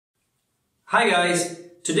Hi guys,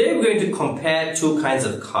 today we're going to compare two kinds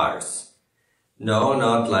of cars. No,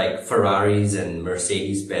 not like Ferraris and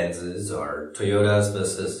Mercedes-Benzes or Toyotas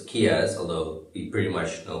versus Kias, although we pretty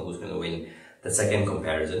much know who's going to win the second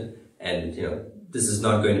comparison. And this is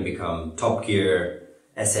not going to become Top Gear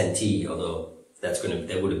SNT, although that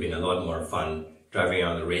would have been a lot more fun driving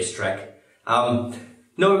around the racetrack. No,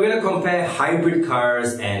 we're going to compare hybrid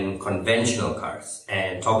cars and conventional cars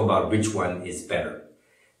and talk about which one is better.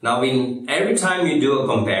 Now, every time you do a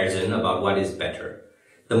comparison about what is better,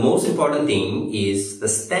 the most important thing is the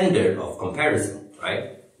standard of comparison,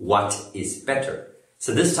 right? What is better?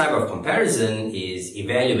 So this type of comparison is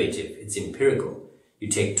evaluative, it's empirical. You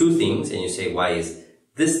take two things and you say, why is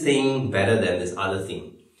this thing better than this other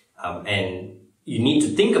thing? And you need to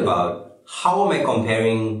think about, how am I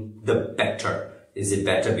comparing the better? Is it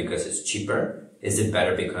better because it's cheaper? Is it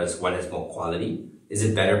better because one has more quality? Is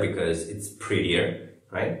it better because it's prettier?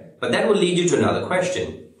 Right? But that will lead you to another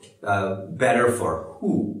question. Better for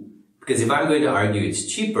who? Because if I'm going to argue it's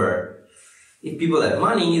cheaper, if people have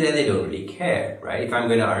money, then they don't really care, right? If I'm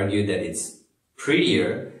going to argue that it's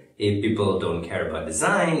prettier, if people don't care about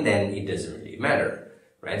design, then it doesn't really matter,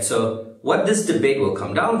 right? So what this debate will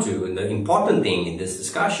come down to, and the important thing in this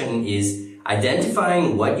discussion, is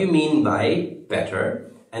identifying what you mean by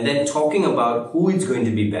better, and then talking about who it's going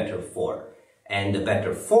to be better for. And the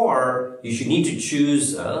better for, you should need to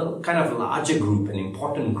choose a kind of larger group, an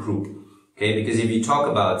important group, okay? Because if you talk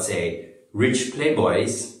about, say, rich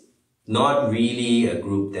playboys, not really a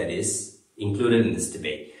group that is included in this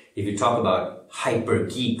debate. If you talk about hyper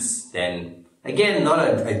geeks, then again, not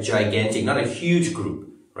a gigantic, not a huge group,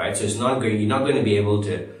 right? So you're not going to be able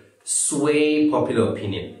to sway popular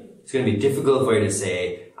opinion. It's going to be difficult for you to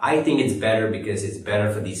say, I think it's better because it's better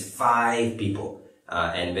for these 5 people.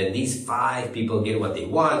 And when these 5 people get what they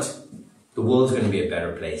want, the world's going to be a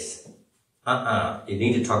better place. You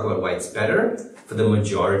need to talk about why it's better for the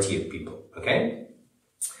majority of people, okay?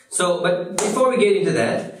 So, but before we get into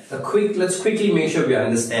that, let's quickly make sure we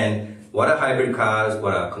understand what are hybrid cars,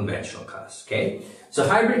 what are conventional cars, okay? So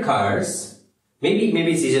hybrid cars, maybe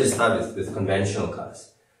it's easier to start with conventional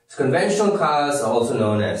cars. So conventional cars are also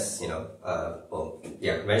known as,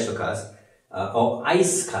 conventional cars, or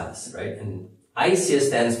ICE cars, right? And ICE here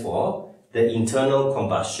stands for the internal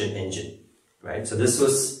combustion engine, right? So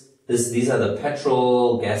these are the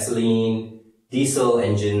petrol, gasoline, diesel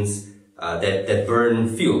engines that burn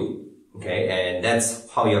fuel, okay? And that's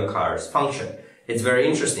how your cars function. It's very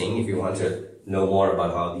interesting if you want to know more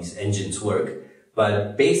about how these engines work.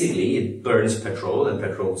 But basically, it burns petrol, and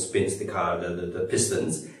petrol spins the car, the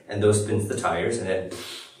pistons, and those spins the tires, and then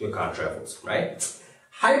your car travels, right?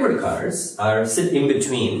 Hybrid cars sit in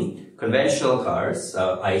between conventional cars,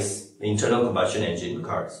 ICE, internal combustion engine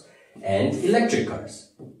cars, and electric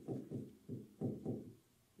cars,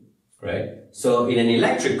 right? So in an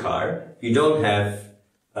electric car, you don't have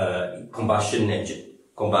a combustion engine.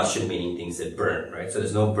 Combustion meaning things that burn, right? So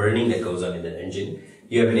there's no burning that goes on in the engine.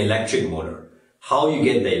 You have an electric motor. How you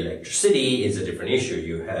get the electricity is a different issue.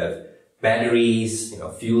 You have batteries,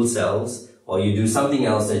 fuel cells, or you do something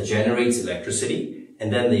else that generates electricity,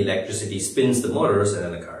 and then the electricity spins the motors and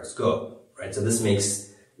then the cars go, right? So this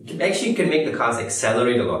can make the cars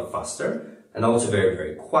accelerate a lot faster and also very,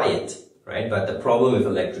 very quiet, right? But the problem with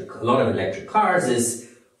a lot of electric cars is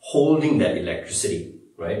holding that electricity,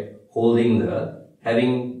 right?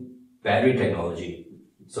 Having battery technology.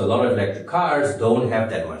 So a lot of electric cars don't have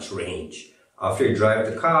that much range. After you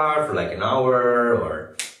drive the car for like an hour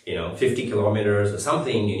or, 50 kilometers or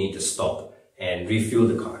something, you need to stop and refuel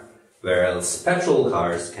the car. Whereas petrol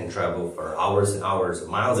cars can travel for hours and hours,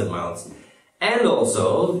 miles and miles. And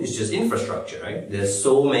also, it's just infrastructure, right? There's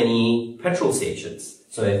so many petrol stations.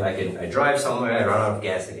 So if I drive somewhere, I run out of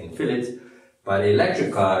gas, I can fill it. But an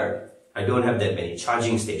electric car, I don't have that many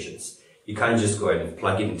charging stations. You can't just go ahead and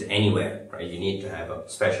plug it into anywhere, right? You need to have a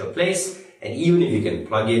special place. And even if you can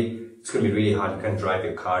plug it, it's going to be really hard. You can't drive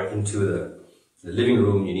your car into the living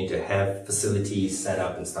room. You need to have facilities set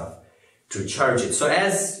up and stuff to charge it. So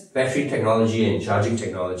as battery technology and charging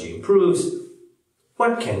technology improves,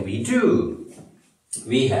 what can we do?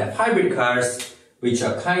 We have hybrid cars, which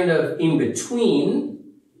are kind of in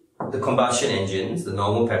between the combustion engines, the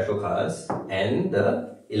normal petrol cars, and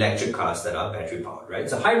the electric cars that are battery powered, right?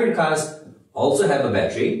 So hybrid cars also have a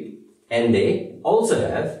battery, and they also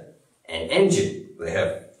have an engine. They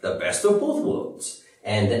have the best of both worlds.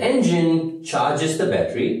 And the engine charges the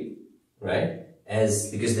battery, right?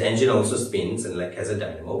 Because the engine also spins and has a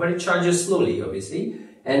dynamo, but it charges slowly, obviously.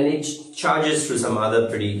 And it charges through some other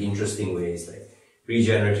pretty interesting ways, like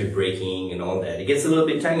regenerative braking and all that. It gets a little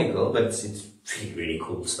bit technical, but it's really, really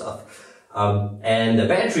cool stuff. And the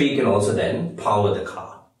battery can also then power the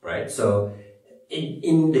car, right? So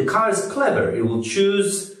in the car is clever. It will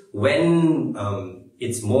choose when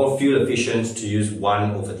it's more fuel efficient to use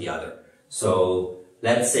one over the other. So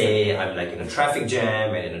let's say I'm like in a traffic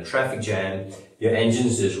jam, and in a traffic jam, your engine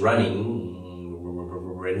is just running,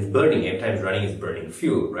 and it's burning. Every time it's running, it's burning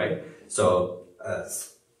fuel, right? So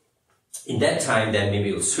in that time, then maybe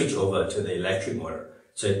it'll switch over to the electric motor.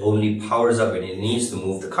 So it only powers up when it needs to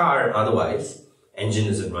move the car. Otherwise, engine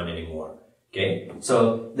doesn't run anymore. Okay,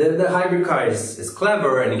 so the hybrid car is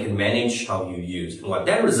clever, and it can manage how you use. And what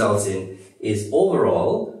that results in is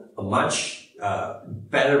overall a much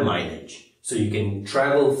better mileage. So you can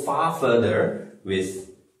travel far further with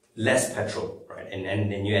less petrol, right?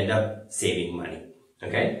 And you end up saving money.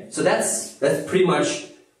 Okay, so that's pretty much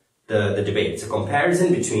the debate. It's a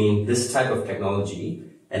comparison between this type of technology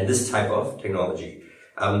and this type of technology.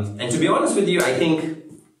 And to be honest with you, I think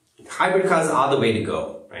hybrid cars are the way to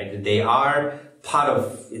go, right? They are part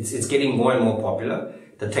of, it's getting more and more popular.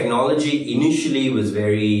 The technology initially was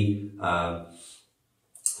very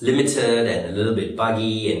limited and a little bit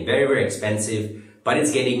buggy and very, very expensive, but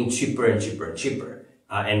it's getting cheaper and cheaper and cheaper.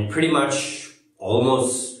 And pretty much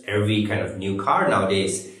almost every kind of new car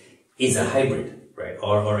nowadays is a hybrid, right?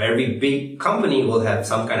 Or every big company will have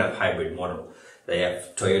some kind of hybrid model. They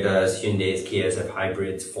have Toyotas, Hyundais, Kias have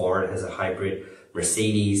hybrids, Ford has a hybrid,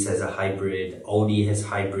 Mercedes has a hybrid, Audi has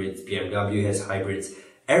hybrids, BMW has hybrids.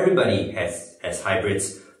 Everybody has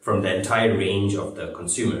hybrids from the entire range of the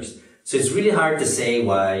consumers. So it's really hard to say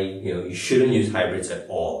why, you shouldn't use hybrids at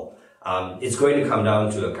all. It's going to come down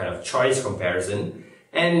to a kind of choice comparison.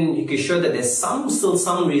 And you can show that there's still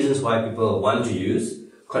some reasons why people want to use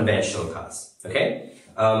conventional cars. Okay?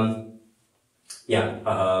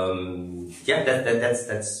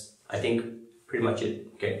 That's I think pretty much it.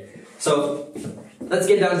 Okay. So let's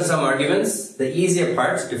get down to some arguments. The easier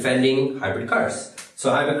part, defending hybrid cars. So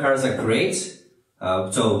hybrid cars are great.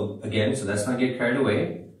 So let's not get carried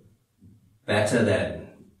away. Better than.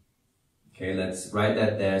 Okay, let's write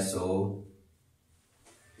that there so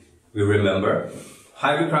we remember.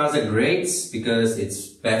 Hybrid cars are great because it's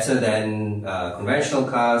better than conventional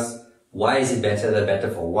cars. Why is it better? They're better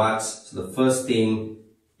for what? So the first thing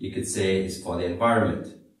you could say is for the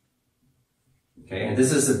environment. Okay, and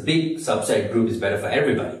this is a big subset group, is better for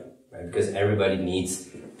everybody, right? Because everybody needs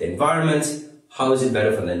the environment. How is it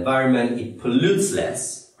better for the environment? It pollutes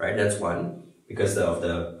less, right? That's one, because of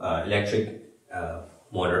the electric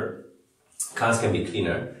motor. Cars can be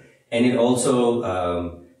cleaner, and it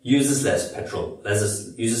also uses less petrol,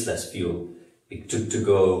 uses less fuel to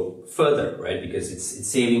go further, right? Because it's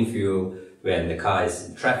saving fuel when the car is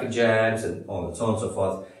in traffic jams and so on and so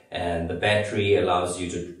forth. And the battery allows you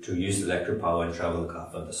to use electric power and travel the car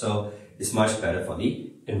further. So it's much better for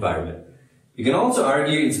the environment. You can also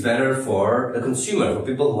argue it's better for the consumer, for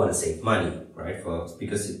people who want to save money, right?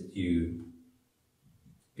 Because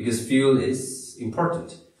fuel is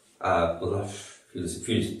important. Fuel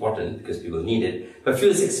is important because people need it, but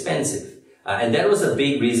fuel is expensive. And that was a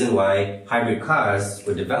big reason why hybrid cars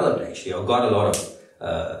were developed, actually, or got a lot of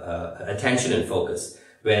attention and focus.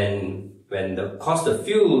 When the cost of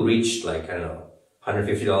fuel reached, like, I don't know,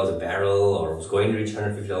 $150 a barrel, or was going to reach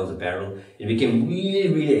 $150 a barrel, it became really,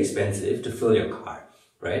 really expensive to fill your car,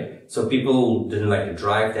 right? So people didn't like to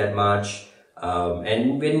drive that much.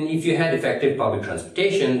 And if you had effective public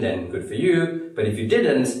transportation, then good for you. But if you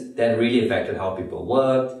didn't, that really affected how people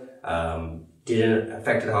worked,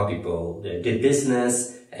 affected how people did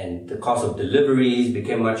business, and the cost of deliveries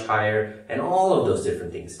became much higher, and all of those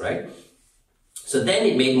different things, right? So then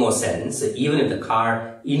it made more sense that even if the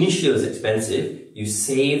car initially was expensive, you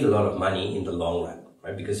saved a lot of money in the long run,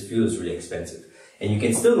 right? Because fuel is really expensive. And you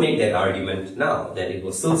can still make that argument now, that it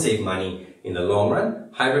will still save money in the long run.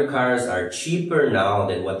 Hybrid cars are cheaper now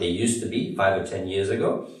than what they used to be 5 or 10 years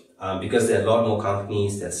ago, because there are a lot more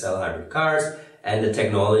companies that sell hybrid cars, and the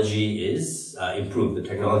technology is improved. The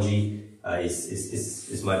technology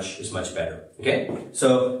is much better. Okay,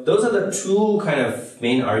 so those are the two kind of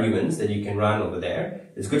main arguments that you can run over there.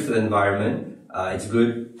 It's good for the environment. It's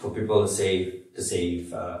good for people to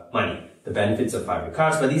save money. The benefits of hybrid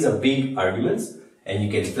cars, but these are big arguments, and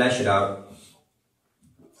you can flesh it out.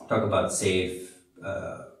 Talk about save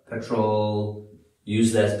petrol,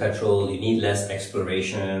 use less petrol, you need less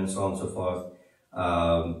exploration, so on and so forth.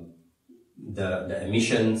 The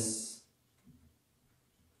emissions,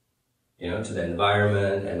 to the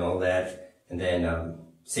environment and all that, and then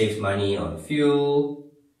saves money on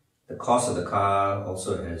fuel. The cost of the car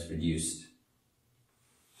also has reduced.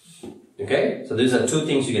 Okay, so these are two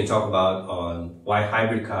things you can talk about on why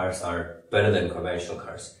hybrid cars are better than conventional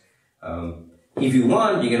cars. If you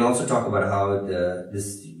want, you can also talk about how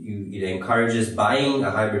it encourages buying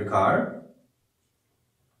a hybrid car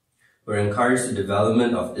or encourage the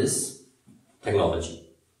development of this technology,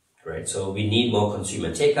 right? So we need more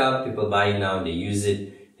consumer take-up. People buy it now, they use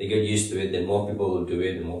it, they get used to it, then more people will do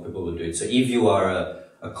it, and more people will do it. So if you are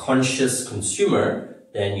a conscious consumer,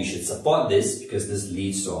 then you should support this because this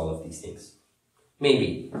leads to all of these things.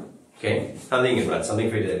 Maybe, okay? Something you can run, something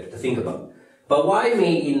for you to think about. But why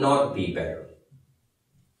may it not be better?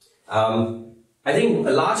 I think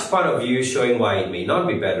a large part of you showing why it may not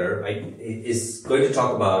be better is going to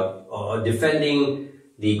talk about defending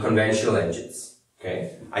the conventional engines.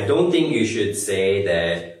 Okay, I don't think you should say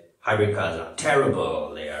that hybrid cars are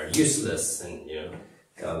terrible, they are useless, and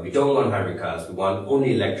we don't want hybrid cars. We want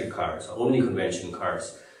only electric cars or only conventional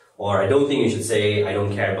cars. Or I don't think you should say I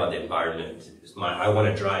don't care about the environment. I want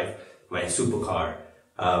to drive my supercar.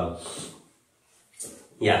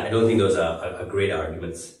 Yeah, I don't think those are great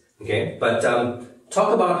arguments. Okay, but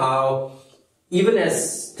talk about how even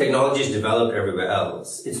as technology is developed everywhere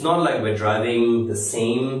else, it's not like we're driving the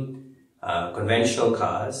same conventional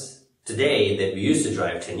cars today that we used to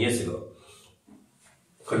drive 10 years ago.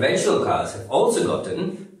 Conventional cars have also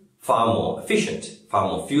gotten far more efficient, far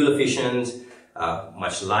more fuel efficient,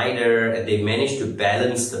 much lighter, and they managed to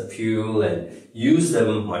balance the fuel and use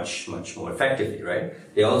them much more effectively, right?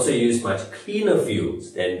 They also use much cleaner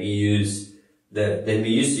fuels than we used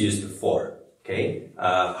to use before. Okay,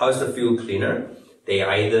 how is the fuel cleaner? They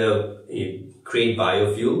either create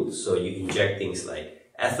biofuels, so you inject things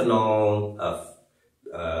like ethanol,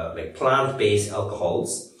 like plant-based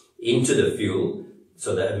alcohols into the fuel,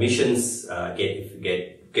 so the emissions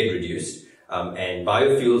get reduced. And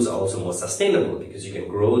biofuels are also more sustainable because you can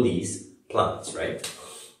grow these plants, right?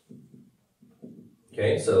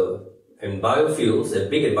 Okay, so in biofuels, a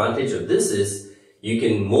big advantage of this is you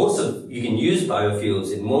can use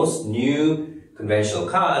biofuels in most new conventional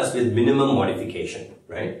cars with minimum modification,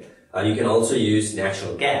 right? You can also use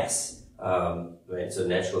natural gas, right? So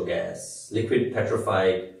natural gas,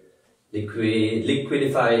 liquefied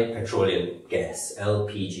petroleum gas,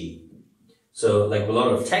 LPG. So like a lot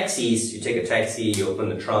of taxis, you take a taxi, you open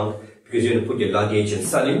the trunk because you're going to put your luggage and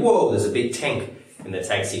suddenly, whoa, there's a big tank in the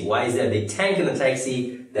taxi. Why is there a big tank in the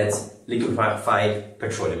taxi? That's liquefied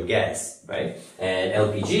petroleum gas, right? And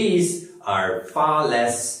LPGs are far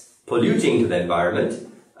less polluting to the environment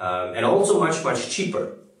and also much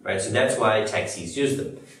cheaper, right? So that's why taxis use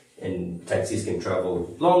them. And taxis can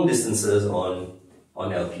travel long distances on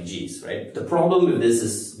LPGs, right? The problem with this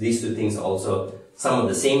is these two things also some of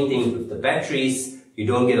the same things with the batteries. You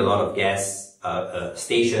don't get a lot of gas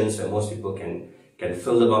stations where most people can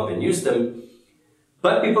fill them up and use them.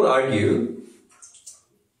 But people argue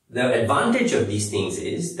the advantage of these things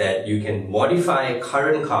is that you can modify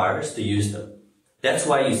current cars to use them. That's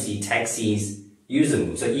why you see taxis using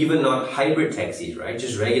them. So even not hybrid taxis, right?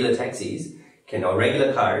 Just regular taxis or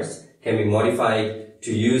regular cars can be modified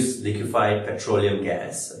to use liquefied petroleum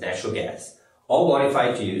gas, natural gas, or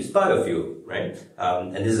modified to use biofuel, right?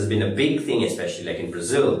 And this has been a big thing, especially like in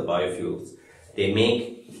Brazil, the biofuels. They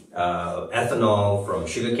make ethanol from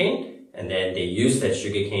sugarcane, and then they use that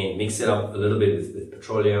sugarcane, mix it up a little bit with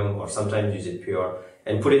petroleum, or sometimes use it pure,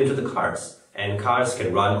 and put it into the cars. And cars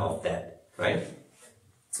can run off that, right?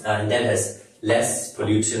 And that has less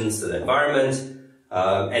pollutants to the environment,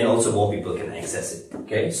 and also more people can access it,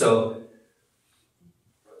 okay? So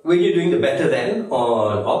when you're doing the better than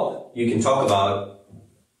on op, you can talk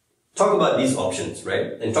about these options,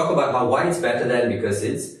 right? And talk about why it's better than, because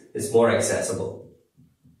it's more accessible.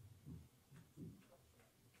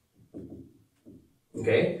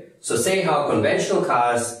 Okay? So say how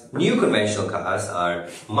new conventional cars are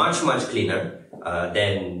much cleaner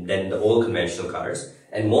than the old conventional cars,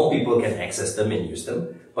 and more people can access them and use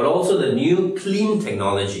them. But also the new clean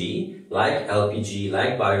technology like LPG,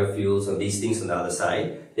 like biofuels, and these things on the other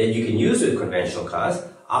side that you can use with conventional cars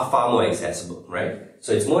are far more accessible, right?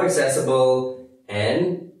 So it's more accessible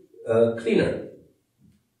and cleaner.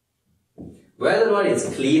 Whether or not it's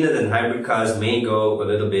cleaner than hybrid cars may go a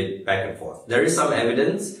little bit back and forth. There is some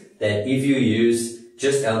evidence that if you use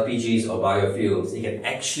just LPGs or biofuels, it can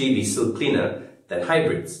actually be still cleaner than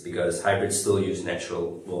hybrids, because hybrids still use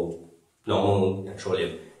normal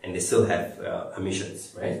petroleum, and they still have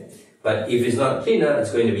emissions, right? But if it's not cleaner,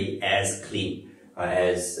 it's going to be as clean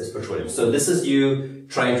as petroleum. So this is you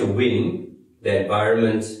trying to win the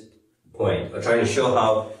environment point, or trying to show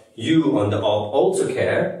how you on the op also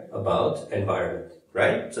care about environment,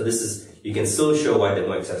 right? So this is, you can still show why they're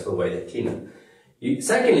more accessible, why they're cleaner.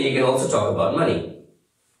 Secondly, you can also talk about money.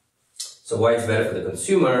 So why it's better for the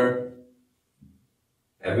consumer,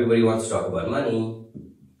 Everybody wants to talk about money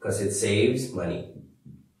because it saves money.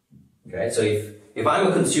 Okay, so if I'm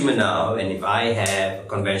a consumer now and if I have a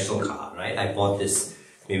conventional car, right? I bought this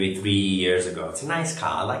maybe 3 years ago. It's a nice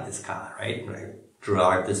car. I like this car, right? I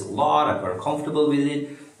drive this a lot. I'm very comfortable with it.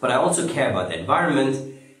 But I also care about the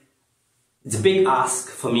environment. It's a big ask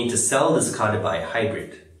for me to sell this car to buy a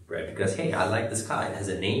hybrid, right? Because, hey, I like this car. It has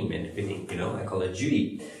a name and everything, you know, I call it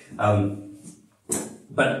Judy.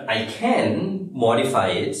 But I can modify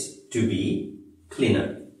it to be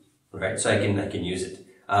cleaner, right? So I can use it.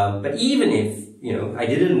 But even if, you know, I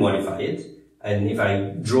didn't modify it, and if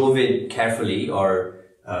I drove it carefully or,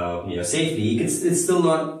 you know, safely, it's still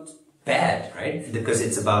not bad, right? Because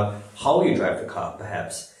it's about how you drive the car,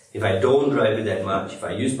 perhaps. If I don't drive it that much, if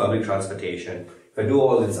I use public transportation, if I do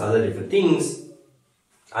all these other different things,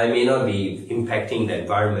 I may not be impacting the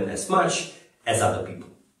environment as much as other people.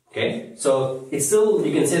 Okay? So it's still,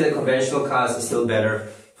 you can say that conventional cars are still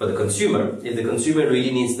better for the consumer. If the consumer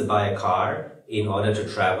really needs to buy a car in order to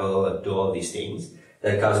travel or do all these things,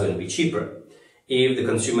 that car is going to be cheaper. If the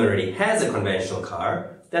consumer already has a conventional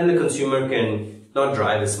car, then the consumer can not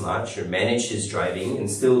drive as much or manage his driving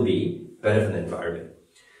and still be better for the environment.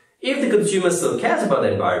 If the consumer still cares about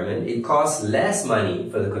the environment, it costs less money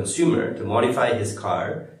for the consumer to modify his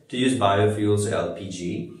car to use biofuels or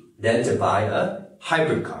LPG than to buy a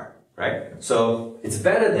hybrid car, right? So it's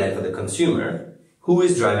better then for the consumer who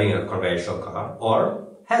is driving a conventional car or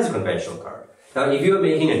has a conventional car. Now, if you're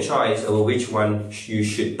making a choice over which one you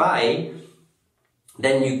should buy,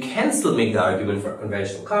 then you can still make the argument for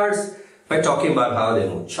conventional cars by talking about how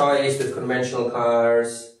there's more choice with conventional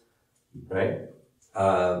cars, right?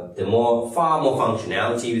 There's far more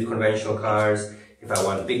functionality with conventional cars. If I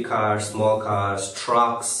want big cars, small cars,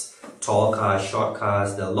 trucks, tall cars, short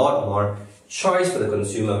cars, there's a lot more choice for the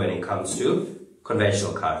consumer when it comes to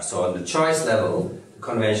conventional cars. So on the choice level,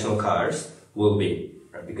 conventional cars will be,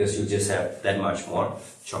 right? Because you just have that much more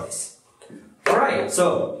choice. Alright,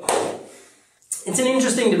 so it's an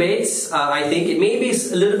interesting debate. I think it may be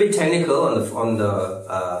a little bit technical on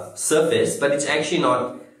the surface, but it's actually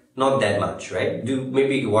not that much, right? Do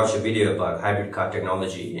maybe watch a video about hybrid car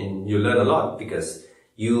technology and you learn a lot because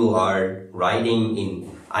you are riding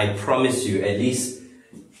in, I promise you, at least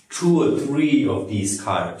 2 or 3 of these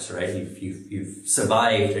cars, right? You've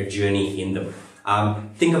survived a journey in them.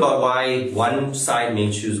 Think about why one side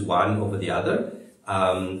may choose one over the other.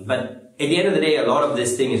 But at the end of the day, a lot of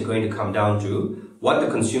this thing is going to come down to what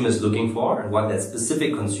the consumer is looking for and what that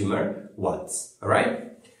specific consumer wants. All right?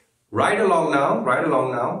 Ride along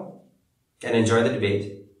now, and enjoy the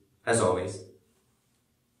debate, as always.